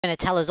Going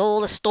to tell us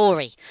all a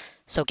story.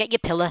 So get your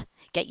pillow,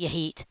 get your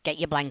heat, get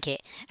your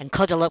blanket, and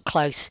cuddle up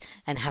close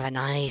and have a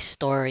nice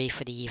story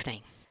for the evening.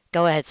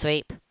 Go ahead,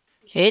 Sweep.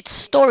 It's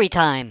story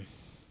time.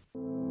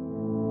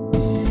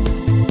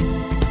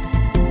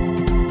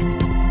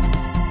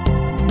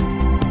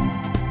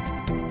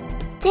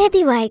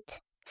 Tabby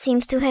White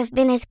seems to have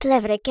been as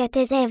clever a cat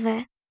as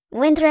ever.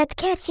 When rat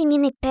catching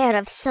in a pair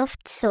of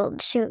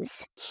soft-soled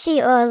shoes,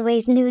 she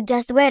always knew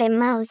just where a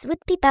mouse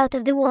would peep out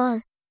of the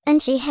wall,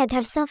 and she had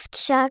her soft,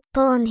 sharp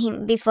paw on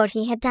him before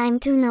he had time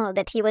to know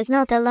that he was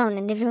not alone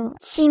in the room.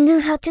 She knew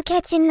how to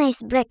catch a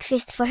nice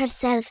breakfast for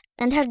herself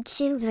and her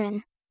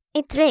children.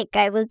 A trick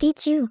I will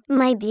teach you,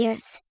 my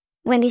dears.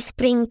 When the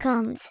spring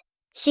comes,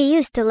 she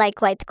used to lie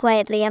quite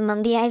quietly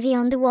among the ivy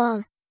on the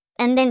wall,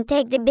 and then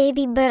take the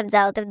baby birds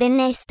out of the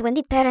nest when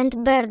the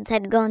parent birds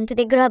had gone to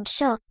the grub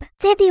shop.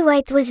 Tabby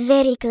White was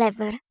very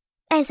clever,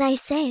 as I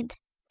said.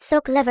 So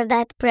clever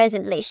that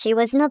presently she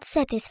was not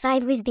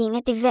satisfied with being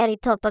at the very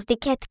top of the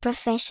cat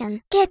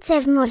profession. Cats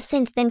have more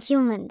sense than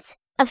humans,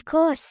 of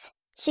course,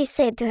 she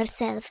said to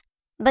herself.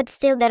 But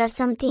still there are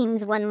some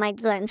things one might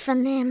learn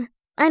from them.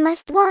 I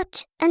must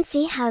watch and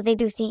see how they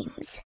do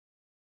things.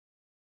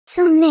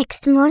 So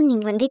next morning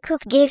when the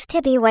cook gave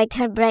Tabby White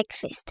her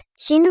breakfast,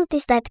 she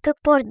noticed that cook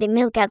poured the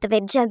milk out of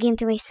a jug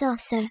into a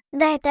saucer.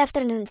 That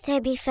afternoon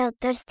Tabby felt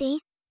thirsty,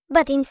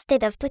 but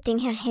instead of putting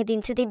her head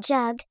into the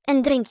jug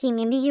and drinking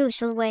in the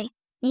usual way,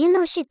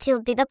 she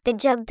tilted up the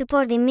jug to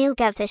pour the milk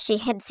out as she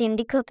had seen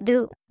the cook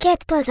do.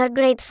 Cat paws are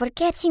great for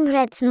catching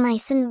rats,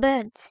 mice and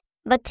birds,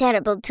 but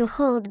terrible to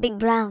hold big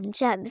brown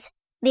jugs.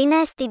 The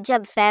nasty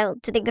jug fell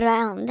to the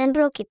ground and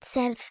broke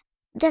itself,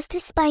 just to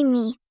spy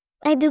me,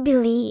 I do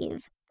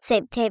believe,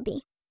 said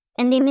Tabby,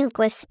 and the milk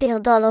was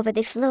spilled all over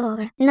the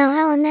floor. Now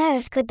how on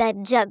earth could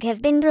that jug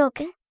have been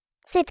broken?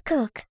 Said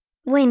cook,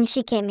 when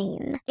she came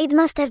in. It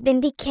must have been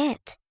the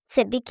cat,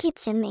 said the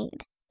kitchen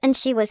maid, and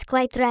she was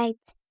quite right,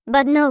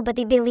 but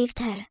nobody believed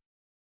her.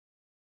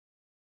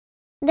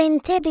 Then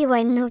Tabby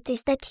White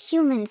noticed that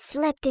humans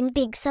slept in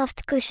big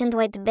soft cushioned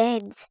white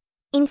beds,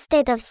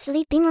 instead of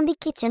sleeping on the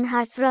kitchen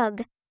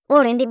hearthrug,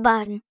 or in the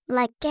barn,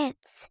 like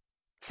cats.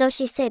 So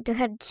she said to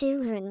her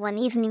children one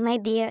evening, my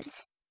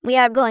dears, we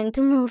are going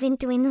to move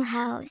into a new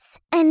house.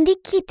 And the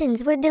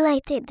kittens were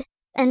delighted,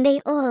 and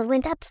they all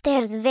went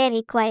upstairs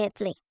very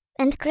quietly,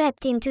 and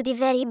crept into the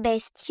very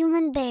best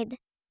human bed.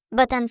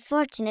 But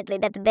unfortunately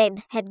that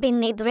bed had been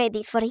made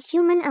ready for a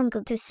human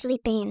uncle to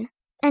sleep in,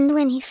 and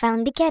when he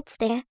found the cats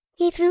there,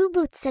 he threw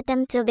boots at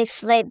them till they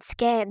fled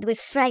scared with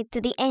fright to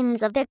the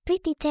ends of their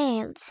pretty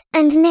tails.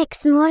 And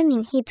next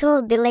morning he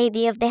told the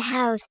lady of the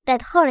house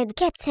that horrid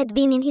cats had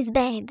been in his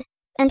bed,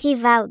 and he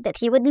vowed that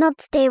he would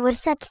not stay where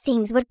such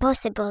things were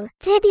possible.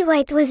 Tabby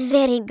White was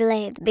very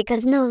glad,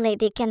 because no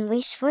lady can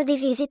wish for the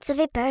visits of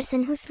a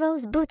person who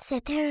throws boots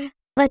at her.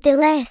 But the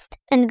last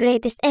and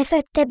greatest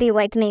effort Tabby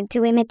White made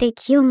to imitate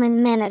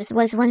human manners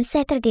was one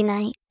Saturday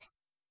night.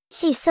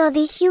 She saw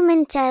the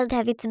human child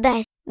have its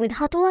bath with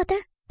hot water,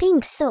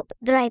 pink soap,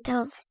 dry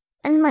towels,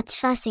 and much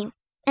fussing,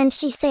 and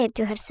she said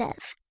to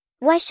herself,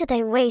 why should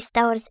I waste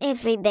hours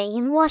every day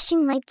in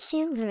washing my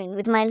children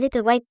with my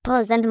little white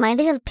paws and my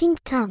little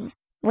pink tongue,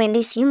 when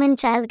this human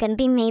child can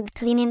be made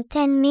clean in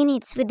 10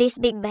 minutes with this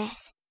big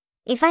bath?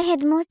 If I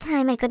had more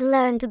time I could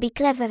learn to be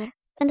clever,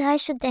 and I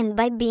should end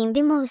by being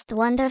the most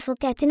wonderful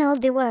cat in all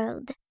the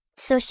world.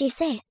 So she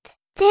said.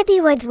 Tabby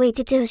White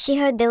waited till she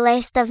heard the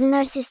last of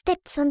Nurse's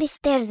steps on the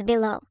stairs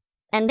below,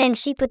 and then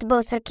she put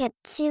both her cat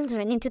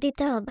children into the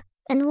tub,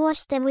 and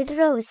washed them with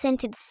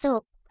rose-scented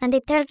soap and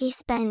a turkey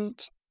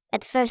sponge.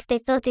 At first they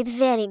thought it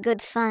very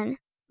good fun,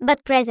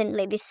 but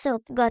presently the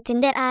soap got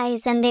in their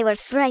eyes and they were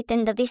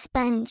frightened of the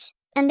sponge,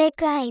 and they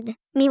cried,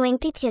 mewing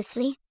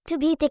piteously, to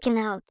be taken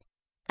out.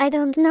 I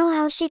don't know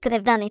how she could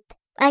have done it.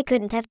 I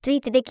couldn't have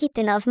treated a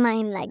kitten of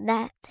mine like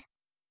that.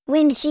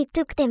 When she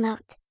took them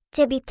out,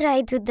 Tabby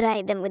tried to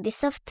dry them with the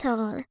soft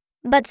towel,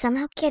 but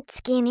somehow cat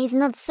skin is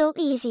not so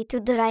easy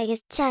to dry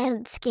as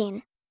child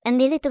skin, and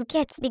the little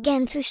cats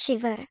began to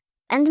shiver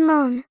and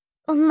moan.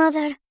 Oh,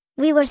 mother,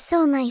 we were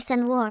so nice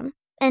and warm,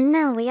 and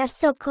now we are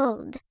so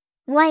cold.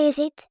 Why is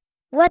it?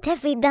 What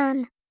have we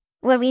done?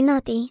 Were we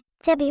naughty?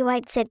 Tabby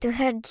White said to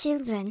her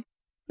children,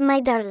 my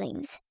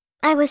darlings,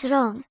 I was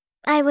wrong.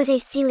 I was a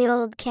silly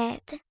old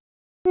cat.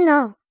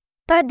 No,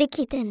 purred the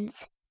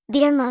kittens.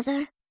 Dear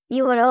mother,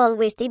 you were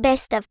always the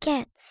best of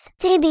cats.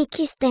 Tabby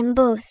kissed them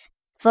both,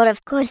 for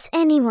of course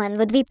anyone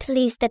would be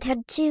pleased that her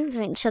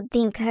children should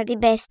think her the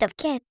best of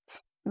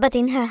cats. But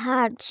in her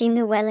heart she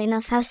knew well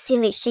enough how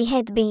silly she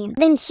had been.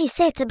 Then she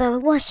set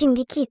about washing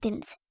the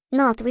kittens,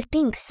 not with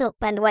pink soap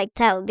and white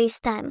towel this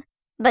time,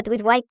 but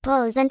with white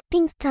paws and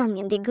pink tongue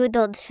in the good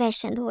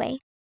old-fashioned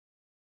way.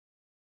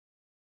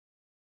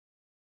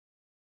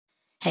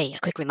 Hey, a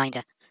quick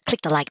reminder.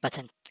 Click the like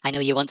button. I know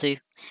you want to.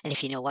 And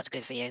if you know what's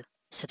good for you,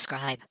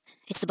 subscribe.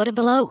 It's the button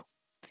below.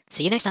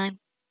 See you next time.